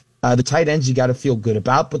play. The tight ends you got to feel good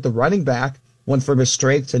about, but the running back went from a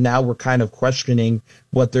strength to now we're kind of questioning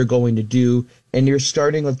what they're going to do. And you're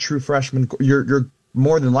starting a true freshman. You're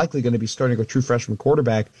more than likely going to be starting a true freshman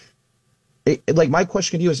quarterback. My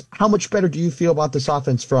question to you is, how much better do you feel about this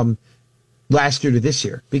offense from last year to this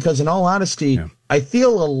year? Because in all honesty, I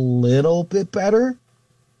feel a little bit better,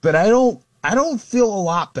 but I don't feel a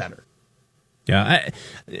lot better. Yeah,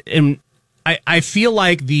 I feel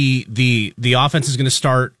like the offense is going to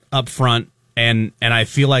start up front, and I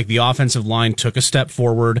feel like the offensive line took a step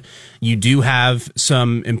forward. You do have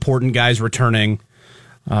some important guys returning.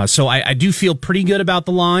 So I do feel pretty good about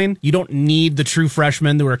the line. You don't need the true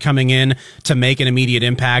freshmen that are coming in to make an immediate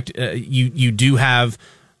impact. You do have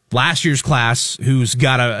last year's class who's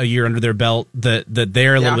got a year under their belt that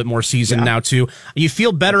they're a little bit more seasoned now too. You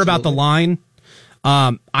feel better about the line.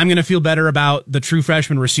 I'm going to feel better about the true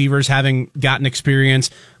freshman receivers having gotten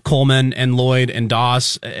experience, Coleman and Lloyd and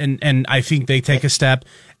Doss, and I think they take a step.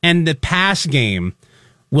 And the pass game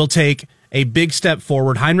will take a big step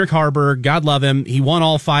forward. Heinrich Harburg, God love him, he won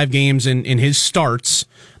all 5 games in his starts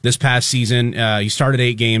this past season. He started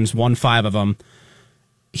 8 games, won 5 of them.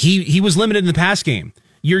 He was limited in the pass game.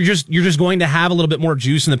 You're just going to have a little bit more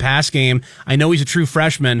juice in the pass game. I know he's a true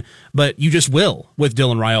freshman, but you just will with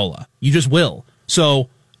Dylan Raiola. You just will. So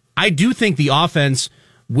I do think the offense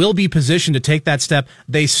will be positioned to take that step.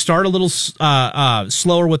 They start a little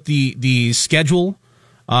slower with the schedule,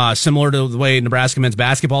 similar to the way Nebraska men's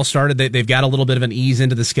basketball started. They've got a little bit of an ease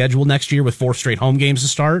into the schedule next year with 4 straight home games to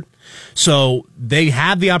start. So they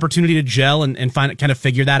have the opportunity to gel and kind of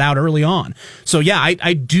figure that out early on. So yeah,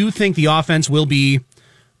 I do think the offense will be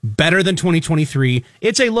better than 2023.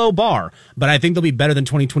 It's a low bar, but I think they'll be better than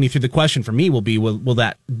 2023. The question for me will be, will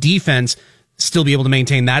that defense still be able to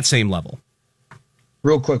maintain that same level?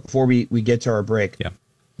 Real quick before we get to our break. Yeah.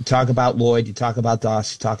 You talk about Lloyd, you talk about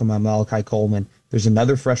Doss, you talk about Malachi Coleman. There's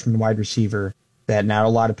another freshman wide receiver that not a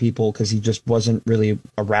lot of people, because he just wasn't really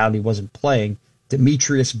around, he wasn't playing,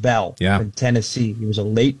 Demetrius Bell from Tennessee. He was a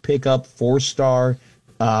late pickup, 4-star,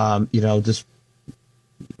 just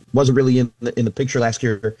wasn't really in the picture last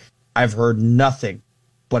year. I've heard nothing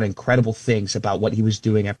but incredible things about what he was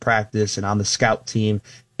doing at practice and on the scout team.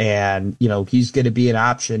 And, he's going to be an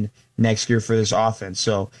option next year for this offense.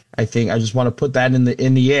 So I think I just want to put that in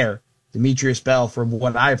the air. Demetrius Bell, from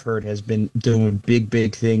what I've heard, has been doing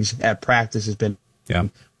big things at practice, has been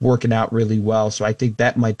working out really well. So I think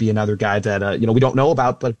that might be another guy that, we don't know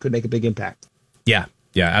about, but could make a big impact. Yeah,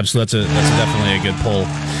 absolutely. That's definitely a good pull.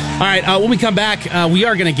 All right, when we come back, we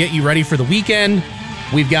are going to get you ready for the weekend.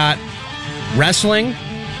 We've got wrestling.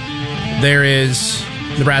 There is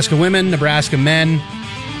Nebraska women, Nebraska men.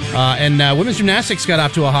 And women's gymnastics got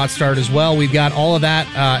off to a hot start as well. We've got all of that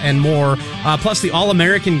and more, plus the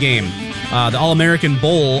All-American game. The All-American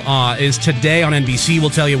Bowl is today on NBC. We'll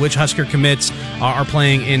tell you which Husker commits are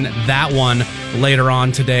playing in that one later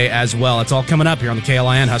on today as well. It's all coming up here on the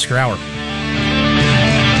KLIN Husker Hour.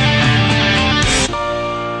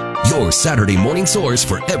 Your Saturday morning source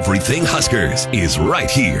for everything Huskers is right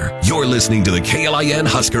here. You're listening to the KLIN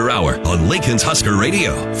Husker Hour on Lincoln's Husker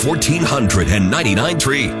Radio,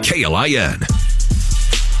 1499.3 KLIN.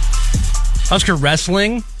 Husker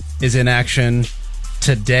Wrestling is in action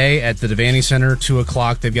today at the Devaney Center, 2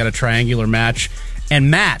 o'clock. They've got a triangular match. And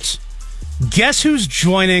Matt, guess who's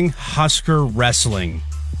joining Husker Wrestling?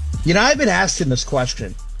 I've been asking this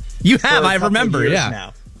question. You have, I remember,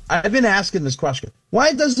 now. I've been asking this question.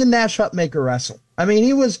 Why doesn't Nash Hutmaker wrestle? I mean,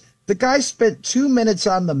 the guy spent 2 minutes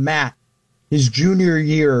on the mat his junior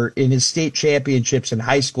year in his state championships in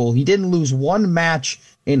high school. He didn't lose one match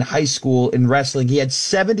in high school in wrestling. He had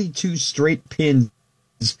 72 straight pins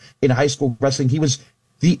in high school wrestling. He was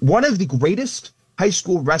one of the greatest high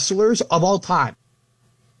school wrestlers of all time.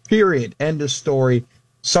 Period. End of story.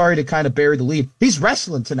 Sorry to kind of bury the lead. He's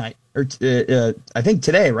wrestling tonight. Or I think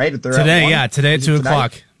today, right? Today at 2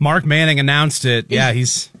 o'clock. Mark Manning announced it.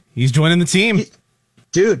 He's joining the team.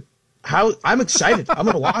 Dude, I'm excited. I'm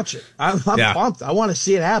going to watch it. I'm pumped. I want to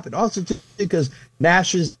see it happen. Also, because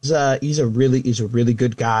Nash is he's a really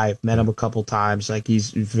good guy. I've met him a couple times. Like,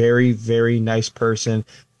 he's a very, very nice person.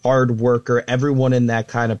 hard worker. Everyone in that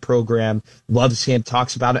kind of program loves him,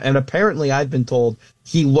 talks about it. And apparently I've been told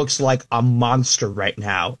he looks like a monster right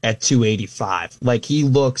now at 285. Like he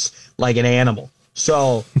looks like an animal.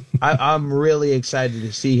 So I'm really excited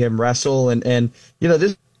to see him wrestle. And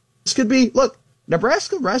this could be, look,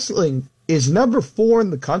 Nebraska wrestling is number 4 in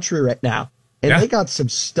the country right now. And they got some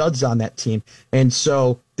studs on that team. And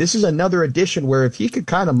so this is another addition where if he could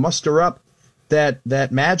kind of muster up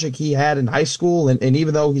that magic he had in high school, and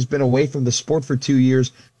even though he's been away from the sport for 2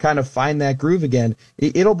 years, kind of find that groove again,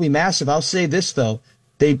 it'll be massive. I'll say this, though.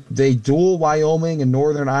 They duel Wyoming and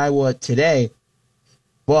Northern Iowa today,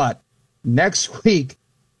 but next week,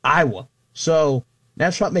 Iowa. So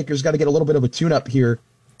Nat Shotmaker's got to get a little bit of a tune-up here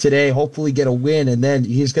today, hopefully get a win, and then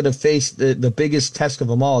he's going to face the biggest test of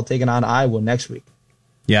them all, taking on Iowa next week.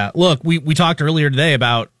 Yeah, look, we talked earlier today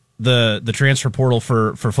about the transfer portal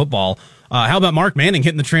for football. How about Mark Manning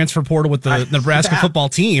hitting the transfer portal with the Nebraska football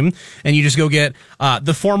team, and you just go get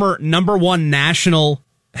the former number 1 national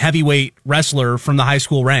heavyweight wrestler from the high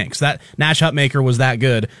school ranks. That Nash Hutmaker was that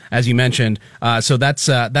good, as you mentioned. So that's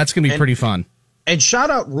going to be pretty fun. And shout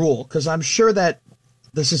out Rule, because I'm sure that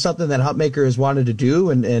this is something that Hutmaker has wanted to do,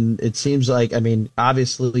 and it seems like, I mean,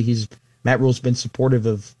 obviously Matt Rule's been supportive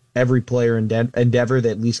of every player endeavor that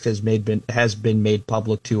at least has been made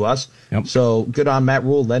public to us. Yep. So good on Matt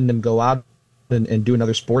Rule letting him go out and do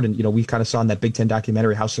another sport. And we kind of saw in that Big Ten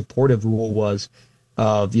documentary how supportive Rule was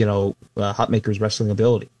of Hutmaker's wrestling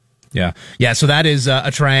ability. Yeah. So that is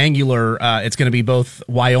a triangular. It's going to be both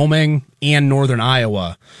Wyoming and Northern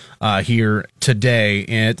Iowa here today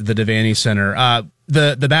at the Devaney Center.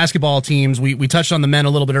 The basketball teams, we touched on the men a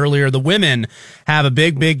little bit earlier. The women have a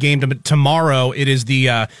big game tomorrow. It is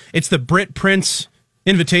it's the Britt Prince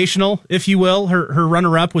Invitational, if you will. Her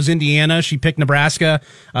runner-up was Indiana. She picked Nebraska.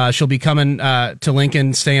 She'll be coming to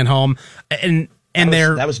Lincoln, staying home. And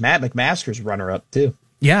that was Matt McMaster's runner-up too.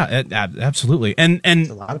 Yeah, absolutely. And it's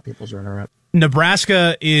a lot of people's runner-up.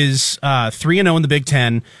 Nebraska is 3-0 in the Big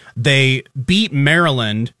Ten. They beat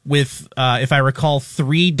Maryland with, if I recall,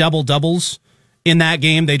 3 double-doubles in that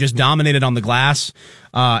game. They just dominated on the glass.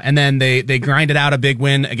 And then they grinded out a big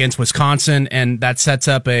win against Wisconsin, and that sets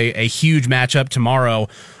up a huge matchup tomorrow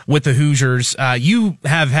with the Hoosiers. You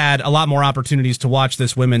have had a lot more opportunities to watch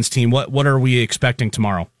this women's team. What are we expecting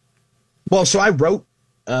tomorrow? Well, so I wrote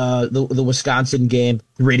the Wisconsin game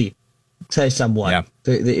gritty. I'll tell you somewhat. Yeah.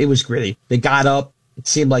 It was gritty. They got up. It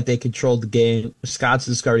seemed like they controlled the game.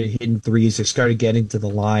 Wisconsin started hitting threes. They started getting to the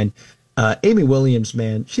line. Amy Williams,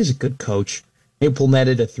 man, she's a good coach.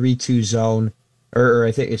 Implemented a 3-2 zone, or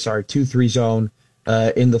I think, 2-3 zone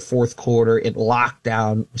in the fourth quarter. It locked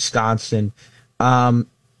down Wisconsin.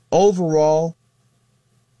 Overall,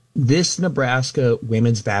 this Nebraska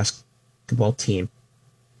women's basketball team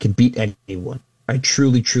can beat anyone. I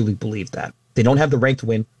truly, truly believe that. They don't have the rank to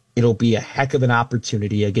win. It'll be a heck of an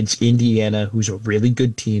opportunity against Indiana, who's a really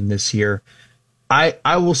good team this year.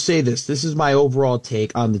 I will say this. This is my overall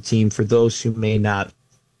take on the team for those who may not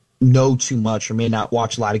know too much or may not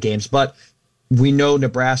watch a lot of games. But we know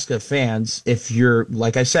Nebraska fans, if you're,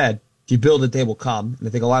 like I said, if you build it, they will come. And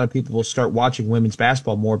I think a lot of people will start watching women's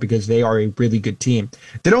basketball more because they are a really good team.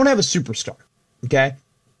 They don't have a superstar, okay?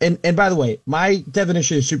 And by the way, my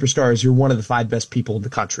definition of superstar is you're one of the 5 best people in the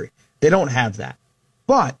country. They don't have that.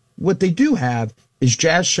 But what they do have is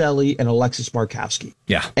Jazz Shelley and Alexis Markowski.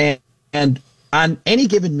 Yeah. And on any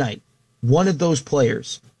given night, one of those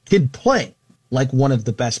players can play like one of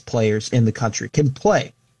the best players in the country, can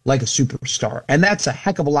play like a superstar. And that's a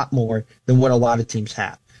heck of a lot more than what a lot of teams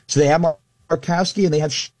have. So they have Markowski and they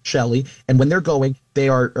have Shelley, and when they're going, they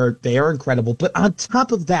are incredible. But on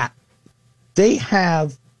top of that, they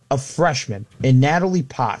have a freshman in Natalie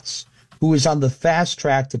Potts, who is on the fast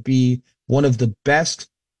track to be one of the best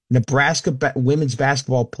Nebraska women's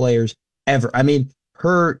basketball players ever. I mean,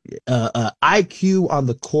 her IQ on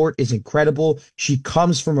the court is incredible. She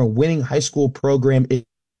comes from a winning high school program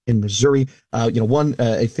in Missouri. Won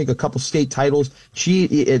I think a couple state titles. She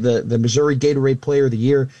the Missouri Gatorade Player of the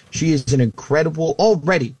Year. She is an incredible.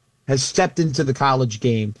 Already has stepped into the college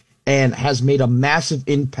game and has made a massive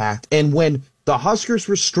impact. And when the Huskers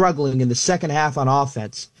were struggling in the second half on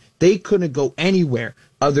offense, they couldn't go anywhere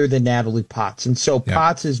other than Natalie Potts. And so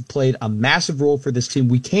Potts has played a massive role for this team.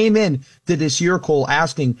 We came in to this year, Cole,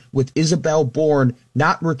 asking, with Isabel Bourne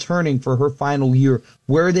not returning for her final year,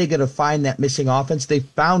 where are they going to find that missing offense? They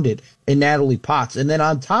found it in Natalie Potts. And then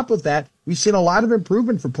on top of that, we've seen a lot of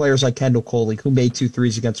improvement from players like Kendall Coley, who made 2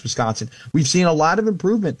 threes against Wisconsin. We've seen a lot of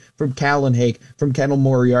improvement from Callan Hake, from Kendall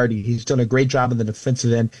Moriarty. He's done a great job in the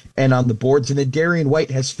defensive end and on the boards. And then Darian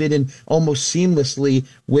White has fit in almost seamlessly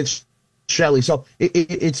with Shelley. So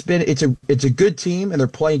it's a good team, and they're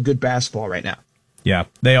playing good basketball right now. Yeah,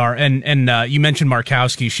 they are. And you mentioned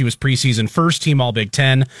Markowski. She was preseason first team All Big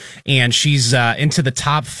Ten, and she's into the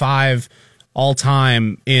top 5 all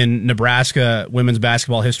time in Nebraska women's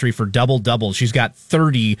basketball history for double-doubles. She's got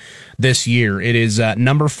 30 this year. It is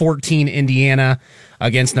number 14 Indiana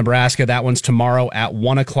against Nebraska. That one's tomorrow at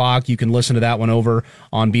 1 o'clock. You can listen to that one over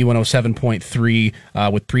on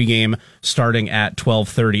B107.3 with pregame starting at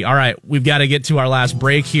 12:30. All right, we've got to get to our last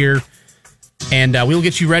break here, and we'll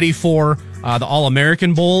get you ready for the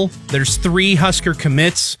All-American Bowl. There's 3 Husker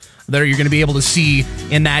commits that you're going to be able to see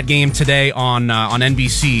in that game today on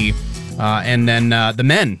NBC. And then the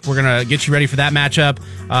men, we're going to get you ready for that matchup.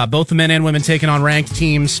 Both the men and women taking on ranked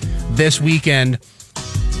teams this weekend.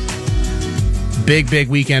 Big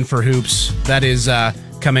weekend for hoops. That is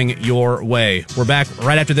coming your way. We're back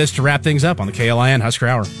right after this to wrap things up on the KLIN Husker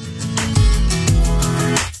Hour.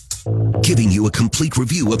 Giving you a complete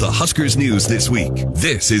review of the Huskers news this week.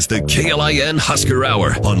 This is the KLIN Husker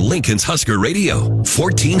Hour on Lincoln's Husker Radio,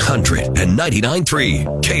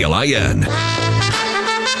 1499.3 KLIN.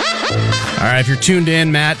 All right, if you're tuned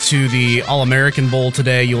in, Matt, to the All-American Bowl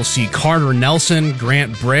today, you'll see Carter Nelson,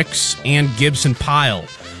 Grant Bricks, and Gibson Pyle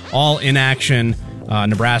all in action.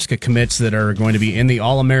 Nebraska commits that are going to be in the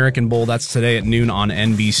All-American Bowl. That's today at noon on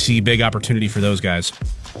NBC. Big opportunity for those guys.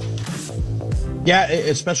 Yeah,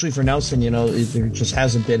 especially for Nelson, there just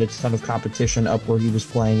hasn't been a ton of competition up where he was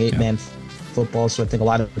playing 8-man football. So I think a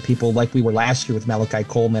lot of people, like we were last year with Malachi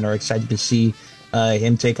Coleman, are excited to see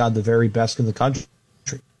him take on the very best in the country.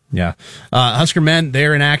 Yeah. Husker men,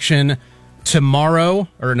 they're in action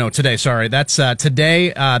today. Sorry. That's today.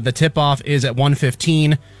 The tip-off is at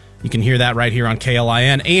 1:15. You can hear that right here on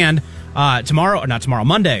KLIN. And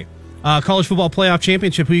Monday, college football playoff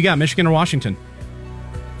championship. Who you got, Michigan or Washington?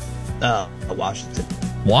 Washington.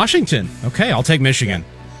 Washington. Okay, I'll take Michigan.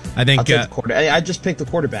 I think I just picked the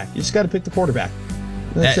quarterback. You just got to pick the quarterback.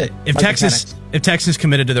 That's it. If Texas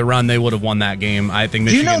committed to the run, they would have won that game. I think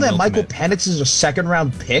Michigan. Do you know that Michael Penix is a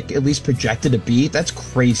second-round pick, at least projected to be? That's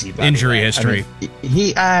crazy. Injury history.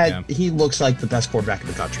 I mean, he looks like the best quarterback in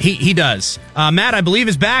the country. He does. Matt, I believe,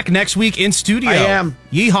 is back next week in studio. I am.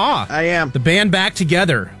 Yeehaw! I am. The band back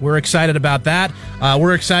together. We're excited about that.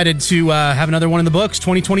 We're excited to have another one in the books.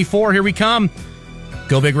 2024. Here we come.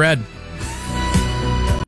 Go Big Red.